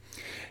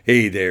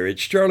Hey there,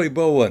 it's Charlie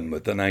Bowen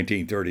with the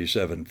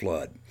 1937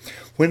 flood.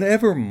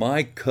 Whenever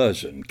my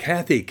cousin,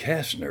 Kathy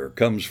Kastner,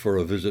 comes for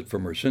a visit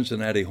from her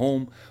Cincinnati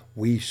home,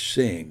 we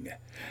sing.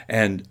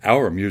 And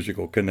our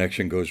musical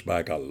connection goes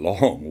back a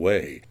long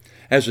way.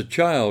 As a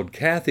child,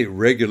 Kathy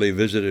regularly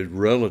visited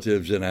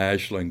relatives in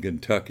Ashland,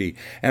 Kentucky,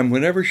 and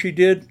whenever she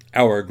did,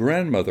 our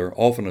grandmother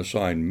often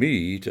assigned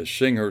me to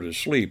sing her to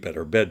sleep at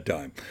her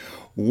bedtime.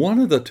 One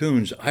of the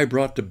tunes I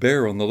brought to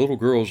bear on the little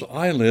girl's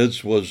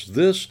eyelids was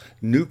this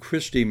New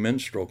Christy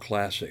minstrel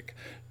classic,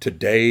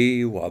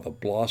 Today While the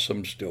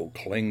Blossoms Still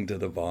Cling to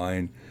the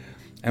Vine.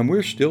 And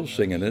we're still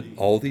singing it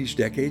all these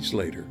decades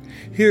later.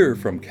 Here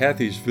from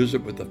Kathy's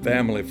visit with the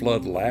family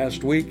flood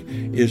last week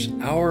is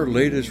our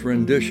latest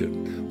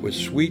rendition with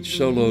sweet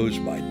solos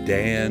by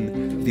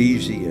Dan,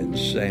 Veezy, and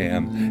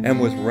Sam, and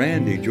with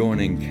Randy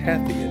joining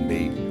Kathy and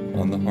me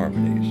on the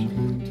harmonies.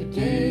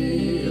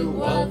 Today,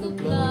 while the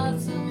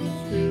blossoms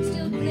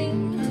still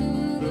cling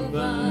to the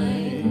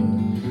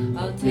vine,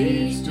 I'll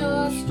taste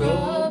your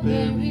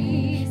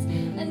strawberries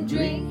and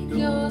drink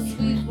your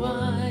sweet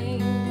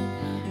wine.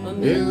 A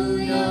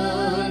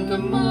million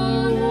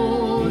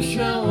tomorrows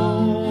shall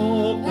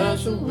all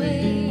pass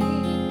away,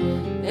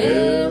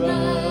 ere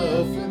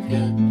I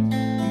forget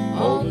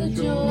all the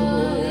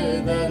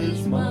joy that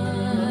is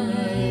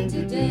mine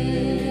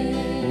today.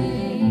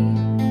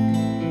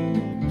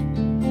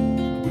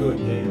 Good,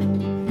 Dan.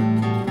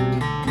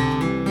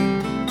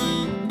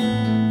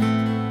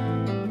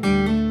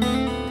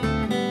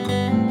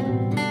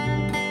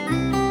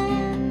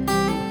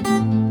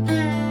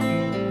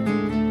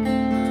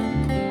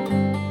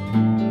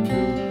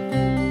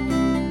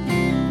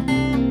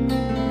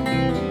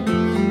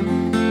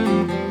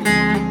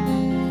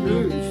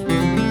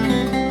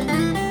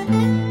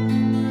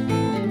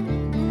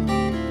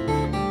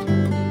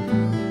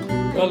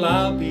 Well,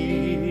 I'll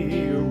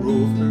be a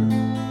rover,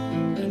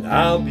 and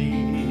I'll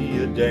be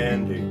a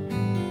dandy,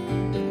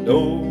 and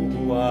know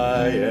who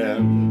I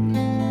am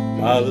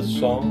by the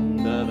song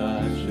that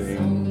I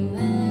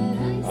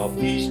sing. I'll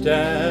feast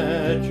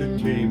at your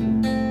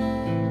table,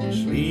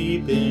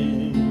 sleep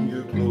in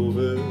your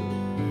clover.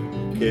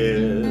 Who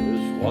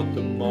cares what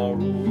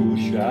tomorrow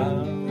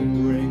shall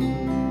bring?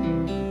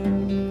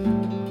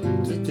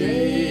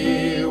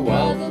 Today,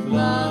 while the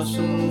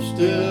blossoms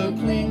still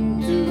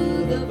cling to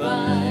the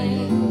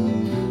vine,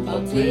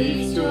 I'll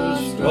taste your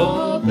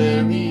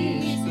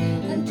strawberries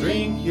and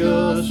drink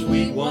your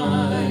sweet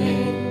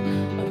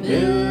wine. A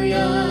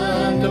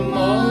million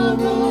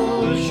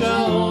tomorrows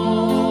shall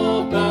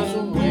all pass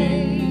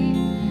away,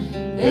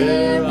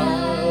 ere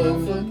I'll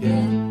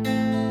forget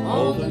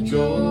all the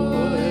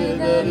joy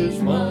that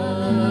is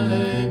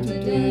mine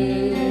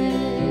today.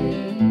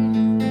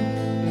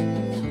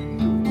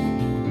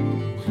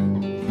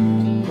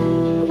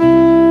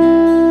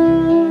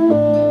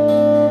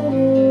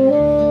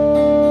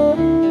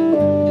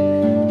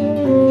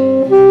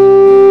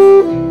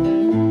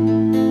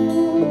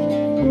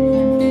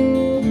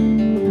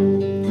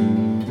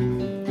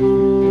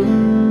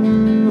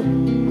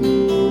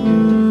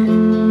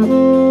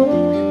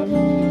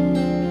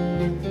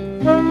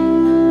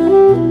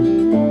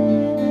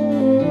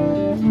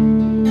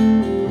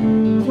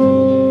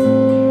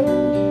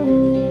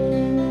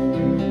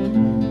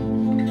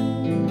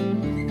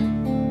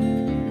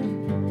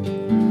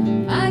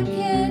 I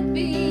can't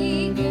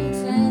be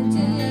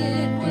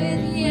contented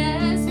with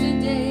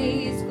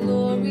yesterday's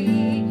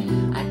glory.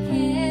 I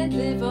can't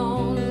live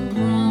on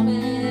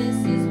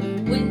promises,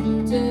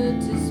 winter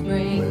to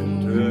spring.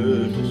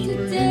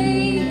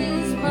 Today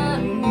is my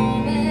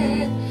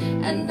moment,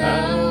 and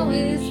now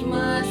is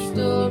my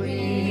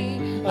story.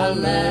 I'll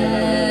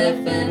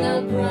laugh and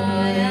I'll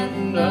cry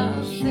and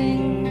I'll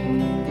sing.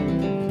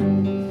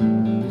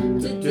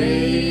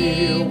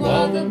 Today,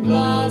 while the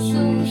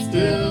blossoms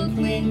still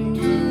cling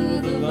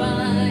to the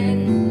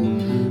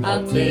vine,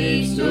 I'll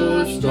taste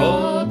your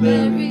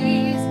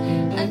strawberries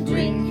and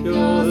drink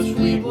your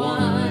sweet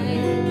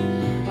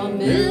wine. A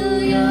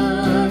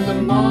million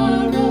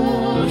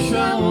tomorrows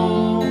shall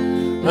all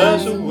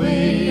pass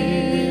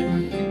away,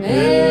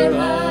 ere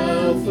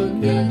I'll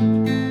forget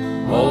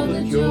all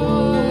the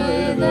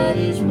joy that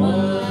is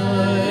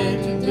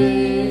mine today.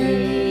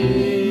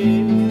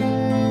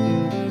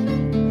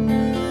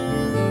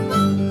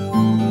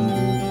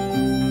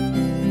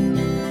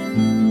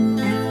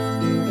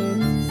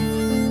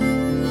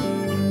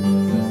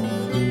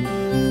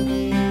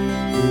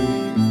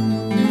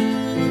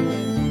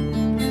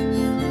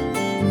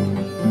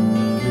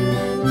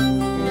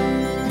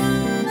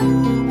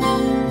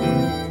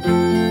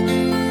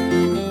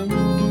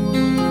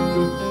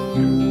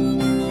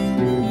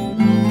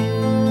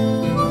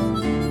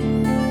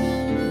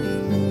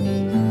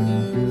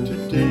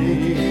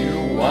 Today,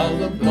 while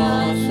the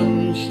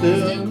blossoms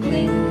still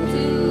Cling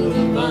to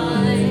the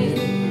vine,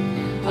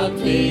 I'll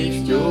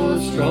taste your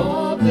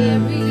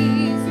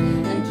strawberries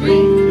and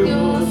drink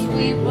your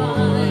sweet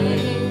wine.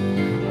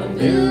 A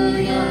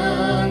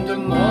million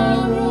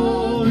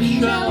tomorrows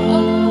shall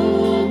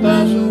all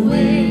pass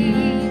away,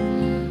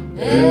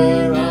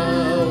 ere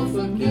I'll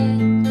forget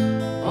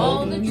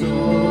all the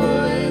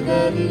joy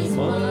blood is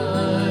wine.